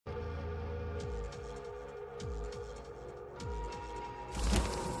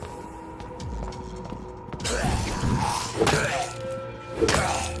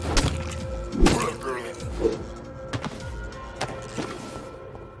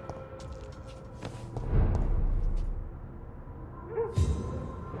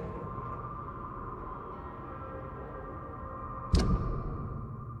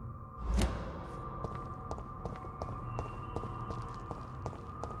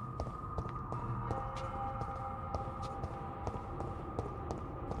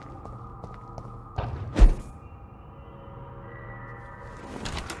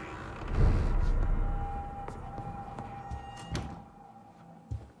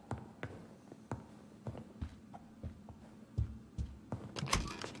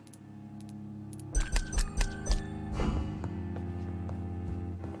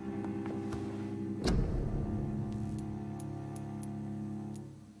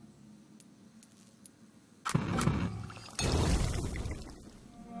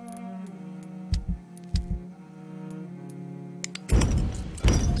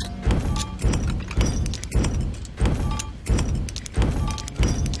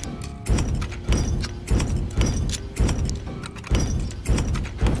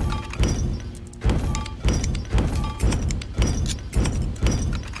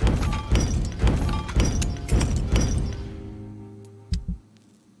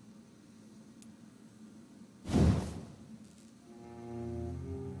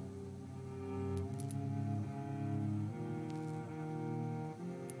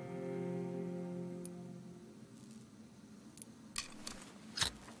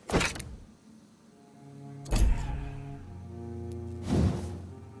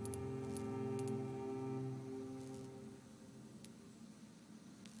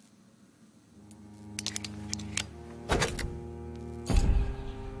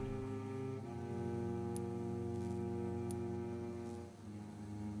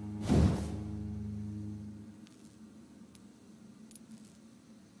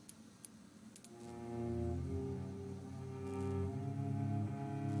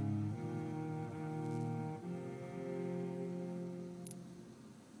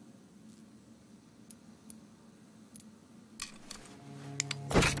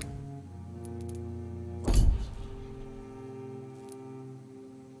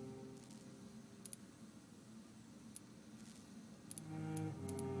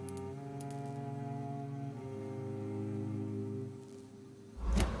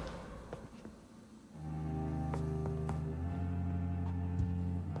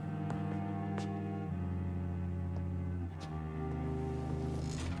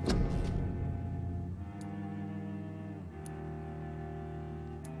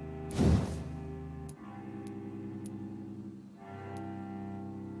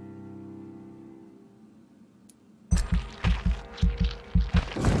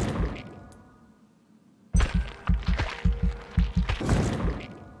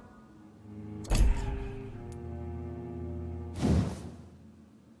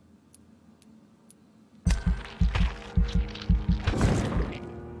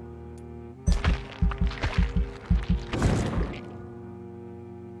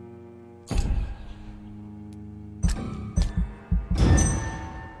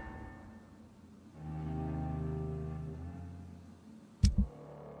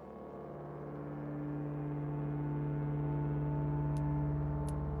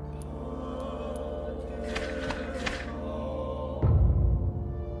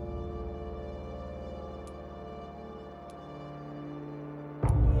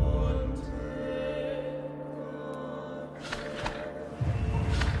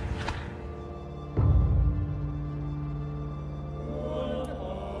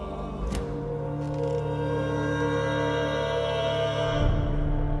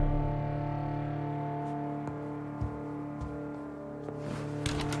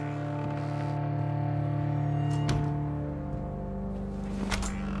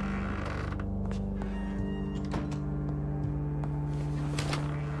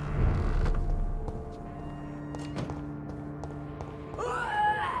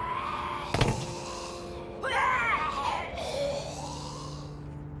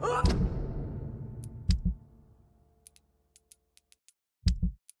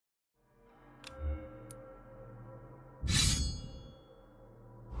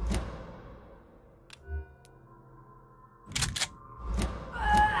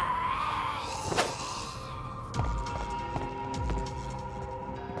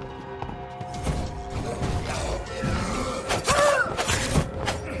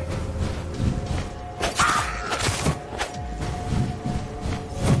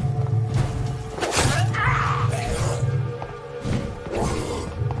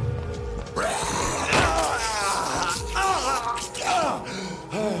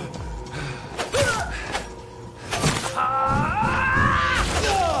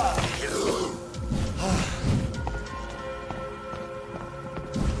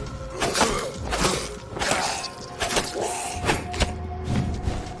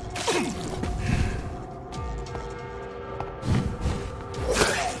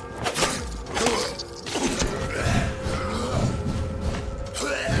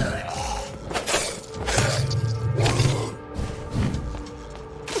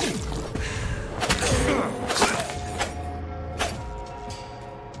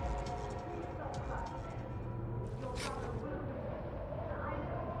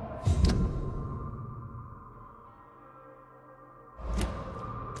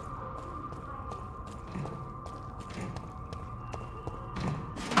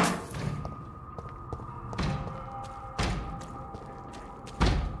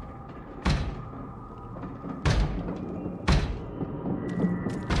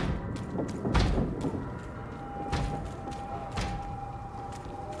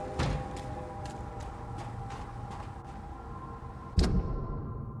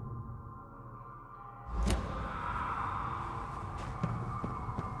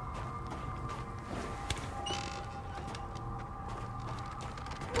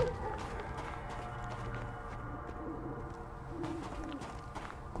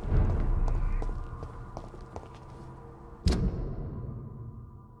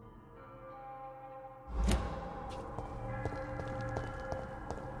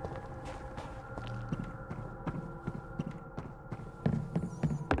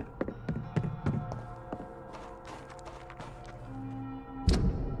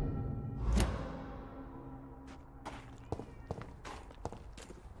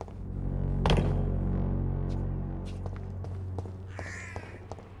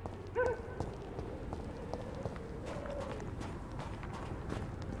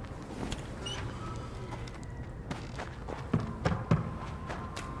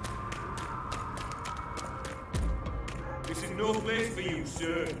This is no place for you,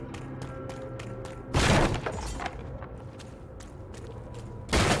 sir.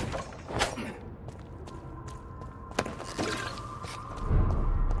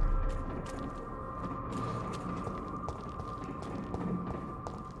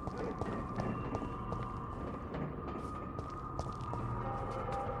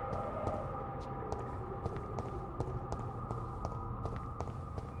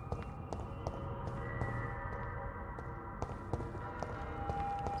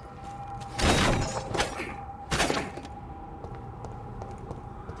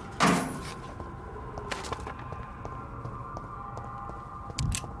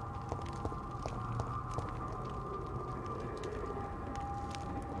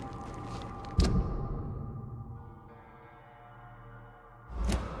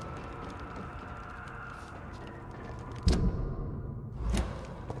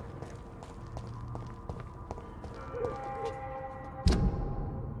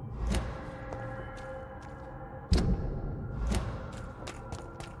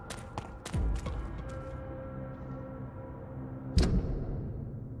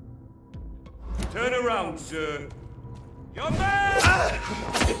 Turn around, sir. Your man!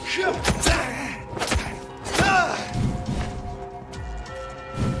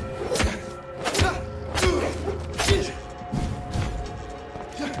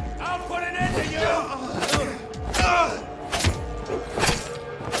 I'll put an end to you!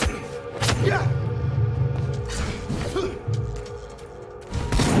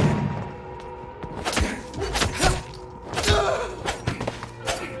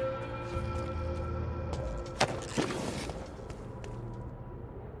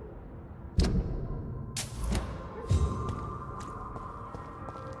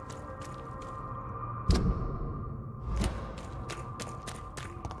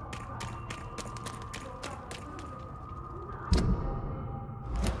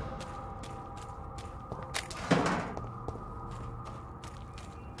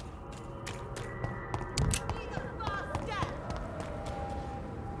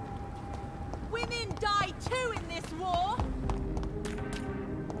 Women die too in this war!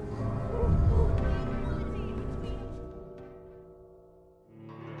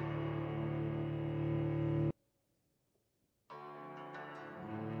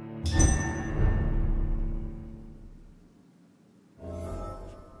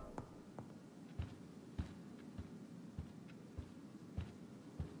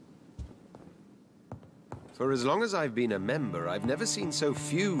 For as long as I've been a member, I've never seen so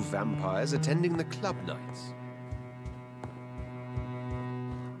few vampires attending the club nights.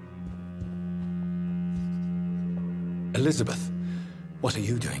 Elizabeth, what are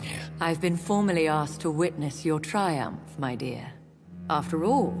you doing here? I've been formally asked to witness your triumph, my dear. After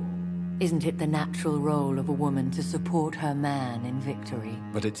all, isn't it the natural role of a woman to support her man in victory?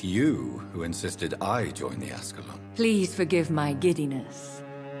 But it's you who insisted I join the Ascalon. Please forgive my giddiness.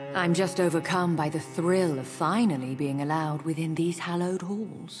 I'm just overcome by the thrill of finally being allowed within these hallowed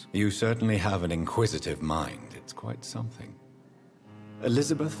halls. You certainly have an inquisitive mind. It's quite something.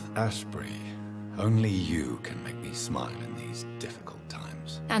 Elizabeth Ashbury, only you can make me smile in these difficult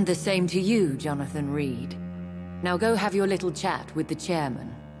times. And the same to you, Jonathan Reed. Now go have your little chat with the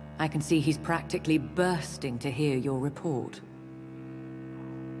chairman. I can see he's practically bursting to hear your report.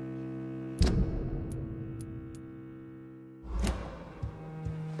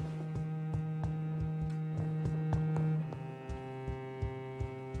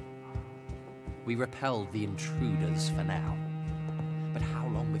 We repelled the intruders for now. But how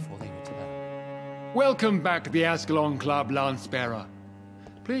long before they return? Welcome back to the Ascalon Club, Lance-Bearer.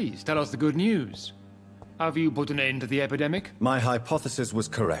 Please, tell us the good news. Have you put an end to the epidemic? My hypothesis was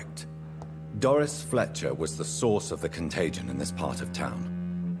correct. Doris Fletcher was the source of the contagion in this part of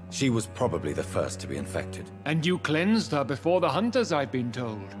town. She was probably the first to be infected. And you cleansed her before the hunters, I've been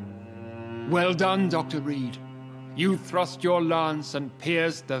told. Well done, Dr. Reed. You thrust your lance and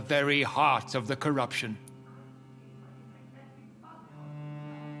pierced the very heart of the corruption.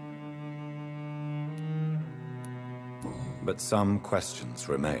 But some questions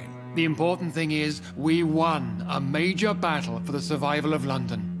remain. The important thing is, we won a major battle for the survival of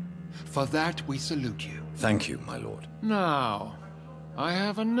London. For that, we salute you. Thank you, my lord. Now, I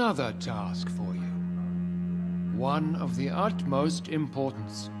have another task for you. One of the utmost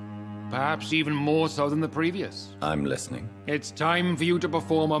importance. Perhaps even more so than the previous. I'm listening. It's time for you to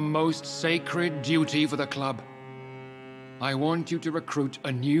perform a most sacred duty for the club. I want you to recruit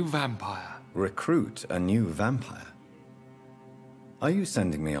a new vampire. Recruit a new vampire? Are you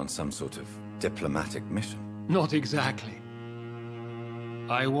sending me on some sort of diplomatic mission? Not exactly.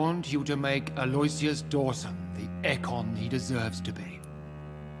 I want you to make Aloysius Dawson the Ekon he deserves to be.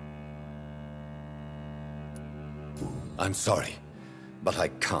 I'm sorry, but I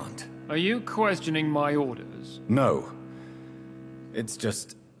can't. Are you questioning my orders? No. It's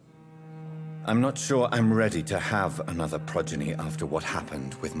just... I'm not sure I'm ready to have another progeny after what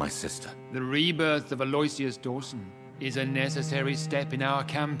happened with my sister. The rebirth of Aloysius Dawson is a necessary step in our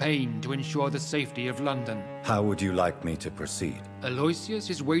campaign to ensure the safety of London. How would you like me to proceed? Aloysius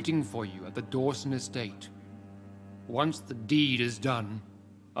is waiting for you at the Dawson estate. Once the deed is done,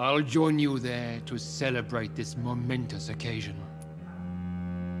 I'll join you there to celebrate this momentous occasion.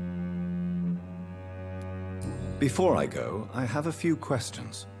 Before I go, I have a few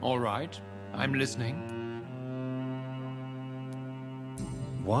questions. All right, I'm listening.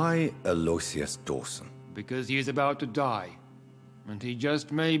 Why Aloysius Dawson? Because he is about to die. And he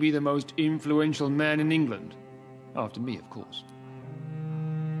just may be the most influential man in England. After me, of course.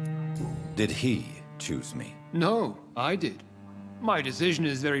 Did he choose me? No, I did. My decision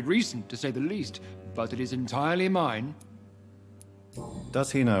is very recent, to say the least, but it is entirely mine.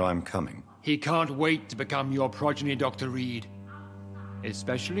 Does he know I'm coming? He can't wait to become your progeny, Dr. Reed.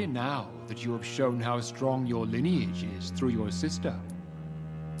 Especially now that you have shown how strong your lineage is through your sister.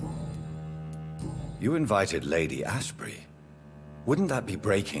 You invited Lady Ashbury. Wouldn't that be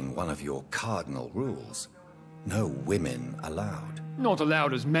breaking one of your cardinal rules? No women allowed. Not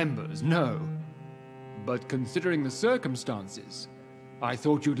allowed as members, no. But considering the circumstances, I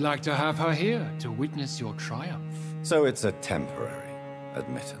thought you'd like to have her here to witness your triumph. So it's a temporary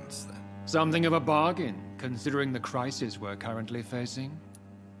admittance, then? Something of a bargain, considering the crisis we're currently facing.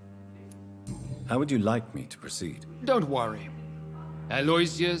 How would you like me to proceed? Don't worry.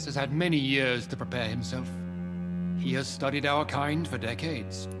 Aloysius has had many years to prepare himself. He has studied our kind for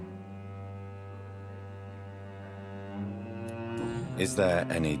decades. Is there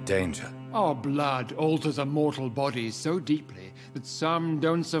any danger? Our blood alters a mortal body so deeply that some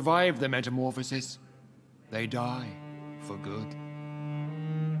don't survive the metamorphosis. They die for good.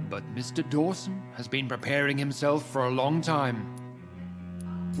 But Mr. Dawson has been preparing himself for a long time.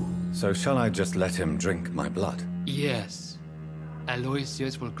 So shall I just let him drink my blood? Yes.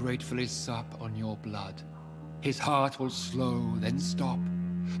 Aloysius will gratefully sup on your blood. His heart will slow, then stop,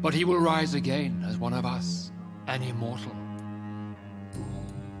 but he will rise again as one of us, an immortal.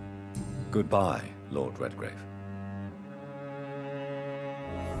 Goodbye, Lord Redgrave.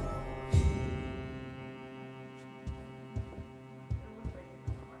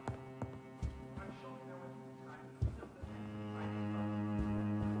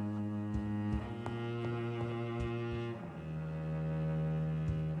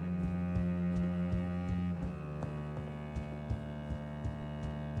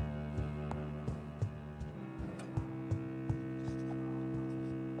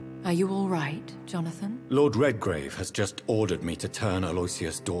 Are you all right, Jonathan? Lord Redgrave has just ordered me to turn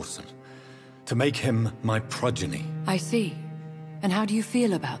Aloysius Dawson, to make him my progeny. I see. And how do you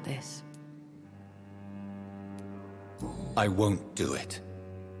feel about this? I won't do it.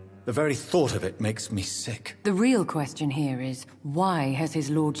 The very thought of it makes me sick. The real question here is, why has his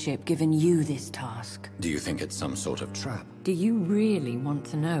lordship given you this task? Do you think it's some sort of trap? Do you really want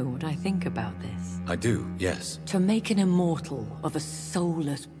to know what I think about this? I do, yes. To make an immortal of a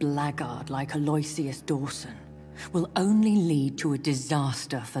soulless blackguard like Aloysius Dawson will only lead to a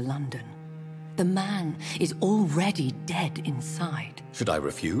disaster for London. The man is already dead inside. Should I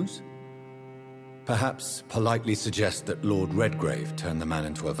refuse? Perhaps politely suggest that Lord Redgrave turn the man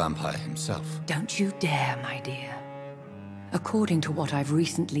into a vampire himself. Don't you dare, my dear. According to what I've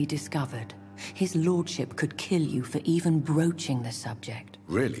recently discovered, his lordship could kill you for even broaching the subject.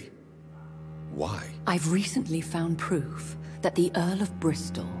 Really? Why? I've recently found proof that the Earl of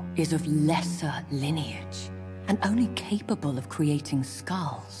Bristol is of lesser lineage and only capable of creating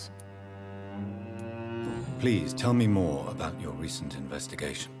skulls. Please tell me more about your recent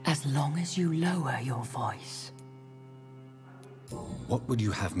investigation. As long as you lower your voice. What would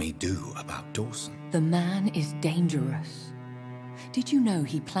you have me do about Dawson? The man is dangerous. Did you know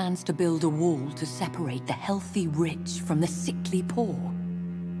he plans to build a wall to separate the healthy rich from the sickly poor?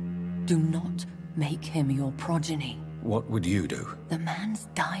 Do not make him your progeny. What would you do? The man's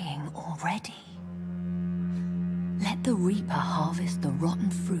dying already. Let the Reaper harvest the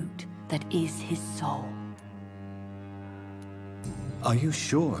rotten fruit that is his soul. Are you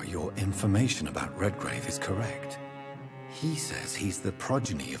sure your information about Redgrave is correct? He says he's the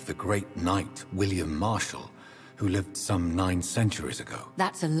progeny of the great knight William Marshall, who lived some 9 centuries ago.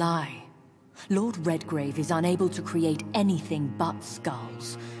 That's a lie. Lord Redgrave is unable to create anything but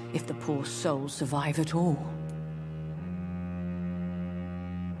skulls, if the poor souls survive at all.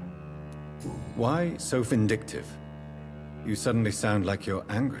 Why so vindictive? You suddenly sound like you're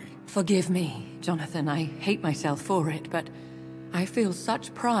angry. Forgive me, Jonathan. I hate myself for it, but I feel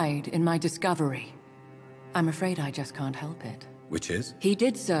such pride in my discovery. I'm afraid I just can't help it. Which is? He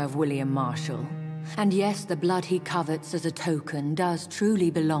did serve William Marshall. And yes, the blood he covets as a token does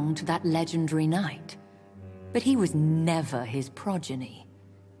truly belong to that legendary knight. But he was never his progeny.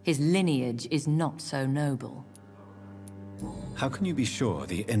 His lineage is not so noble. How can you be sure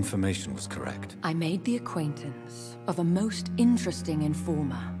the information was correct? I made the acquaintance of a most interesting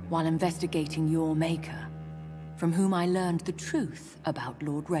informer while investigating your maker, from whom I learned the truth about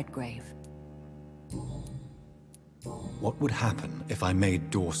Lord Redgrave. What would happen if I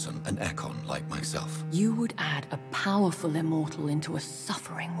made Dawson an Ekon like myself? You would add a powerful immortal into a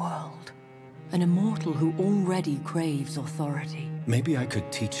suffering world. An immortal who already craves authority. Maybe I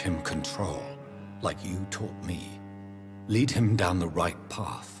could teach him control, like you taught me. Lead him down the right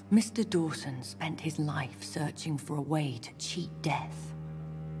path. Mr. Dawson spent his life searching for a way to cheat death.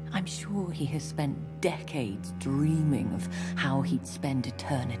 I'm sure he has spent decades dreaming of how he'd spend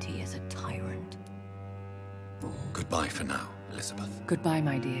eternity as a tyrant. Goodbye for now, Elizabeth. Goodbye,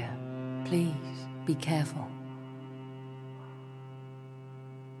 my dear. Please, be careful.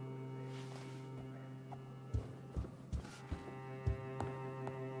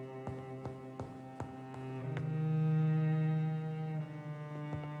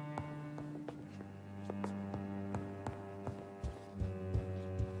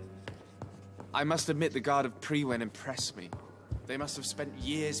 I must admit the Guard of Priwen impressed me. They must have spent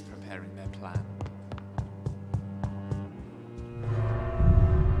years preparing their plan.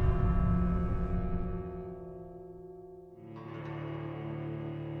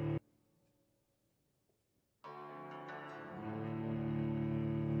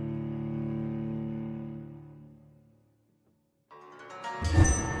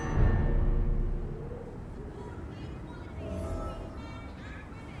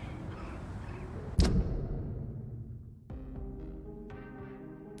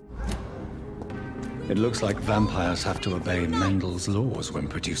 It looks like vampires have to obey Mendel's laws when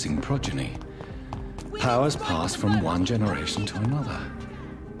producing progeny. Powers pass from one generation to another.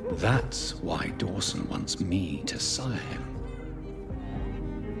 That's why Dawson wants me to sire him.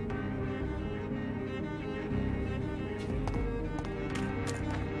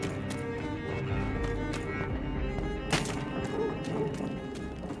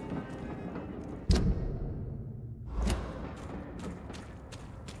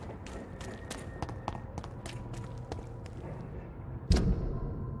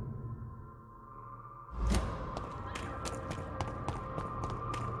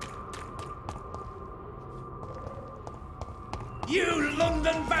 You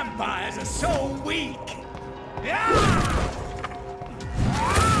London vampires are so weak! Yeah!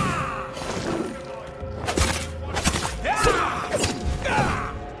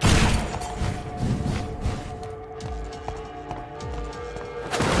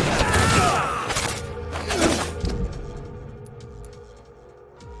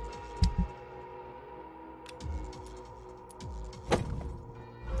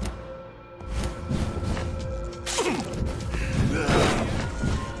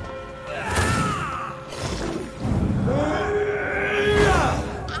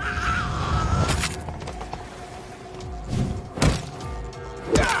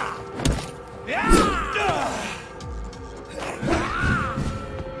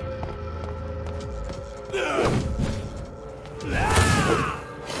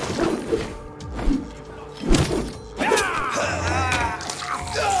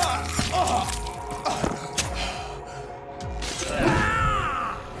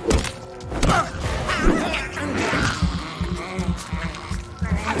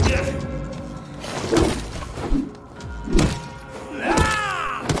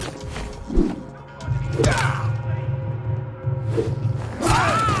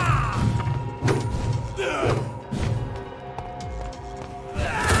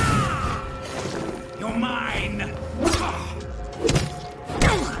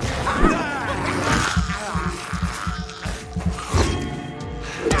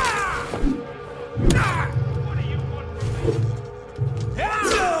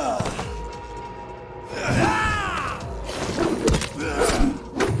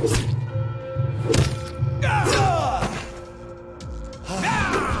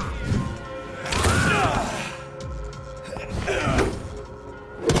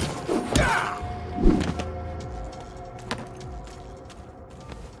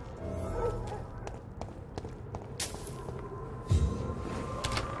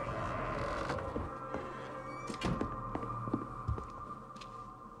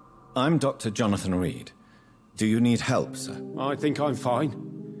 I'm Dr. Jonathan Reed. Do you need help, sir? I think I'm fine.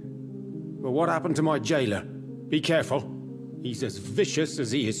 But what happened to my jailer? Be careful. He's as vicious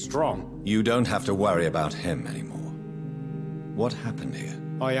as he is strong. You don't have to worry about him anymore. What happened here?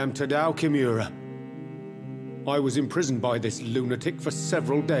 I am Tadao Kimura. I was imprisoned by this lunatic for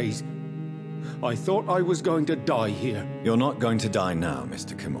several days. I thought I was going to die here. You're not going to die now,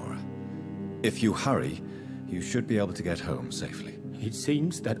 Mr. Kimura. If you hurry, you should be able to get home safely. It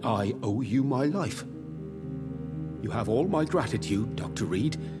seems that I owe you my life. You have all my gratitude, Dr.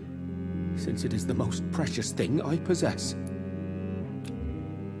 Reed, since it is the most precious thing I possess.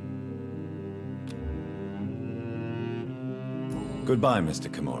 Goodbye,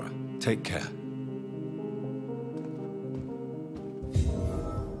 Mr. Kimura. Take care.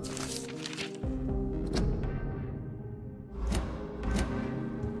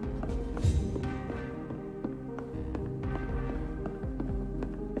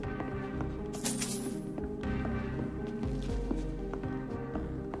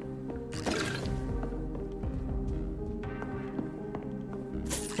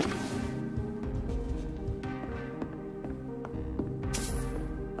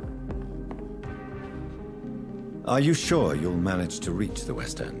 Are you sure you'll manage to reach the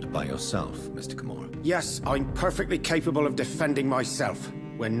West End by yourself, Mr. Kimura? Yes, I'm perfectly capable of defending myself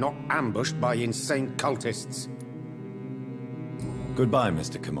when not ambushed by insane cultists. Goodbye,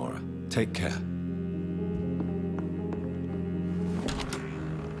 Mr. Kimura. Take care.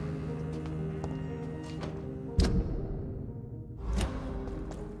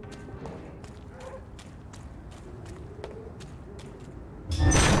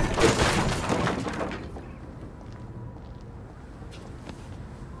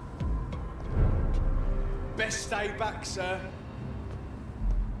 Best stay back, sir.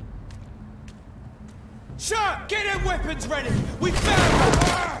 Sir, get them weapons ready! We found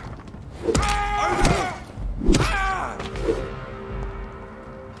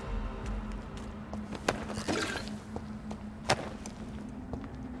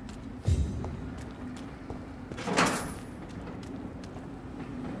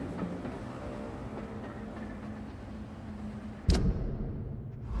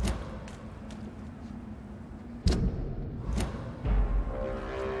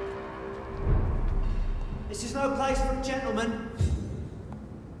no place for a gentleman.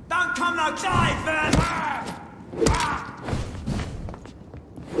 Don't come no dive, man!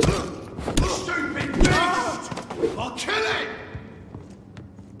 Stupid beast! I'll kill it!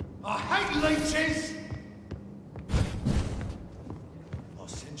 I hate leeches! I'll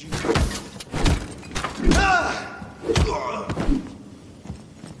send you...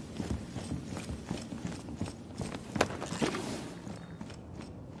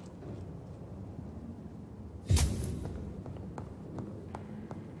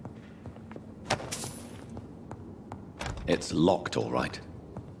 It's locked, all right.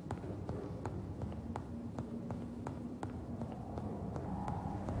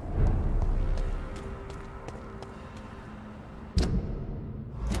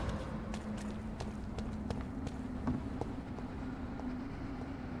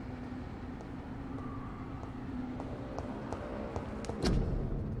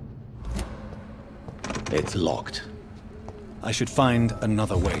 It's locked. I should find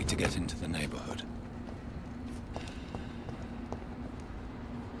another way to get into the neighborhood.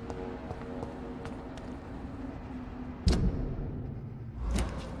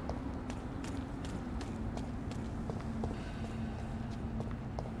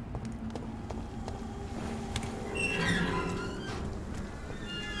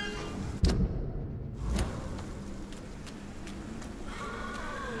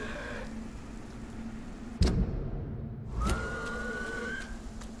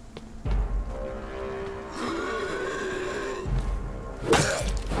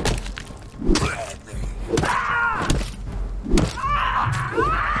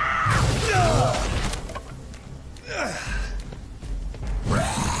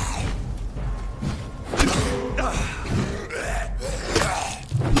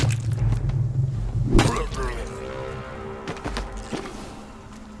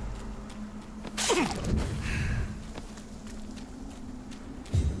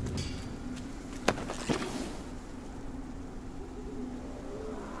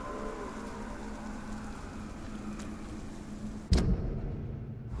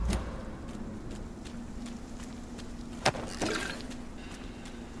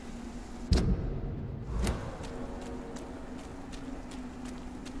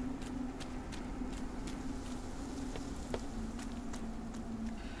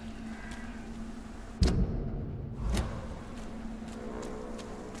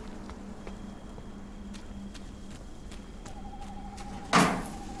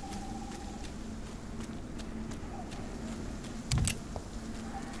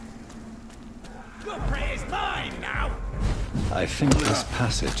 I think this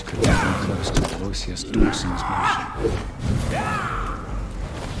passage could get me close to Aloysius Dawson's mansion.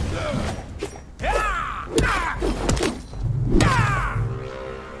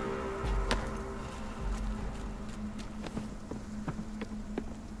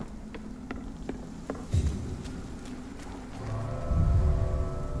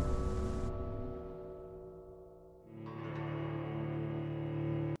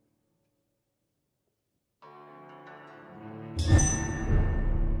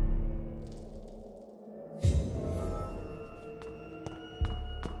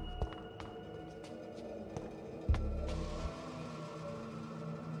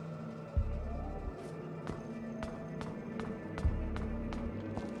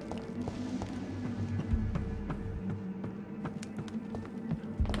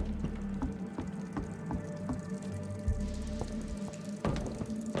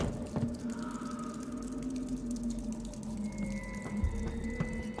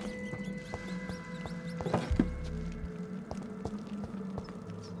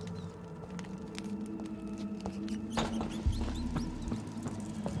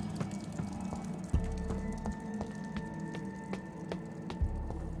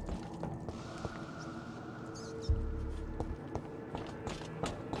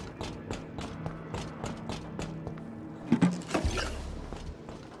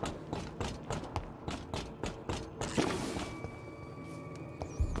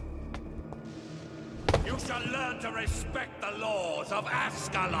 Learn to respect the laws of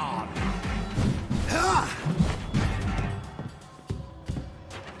Ascalon!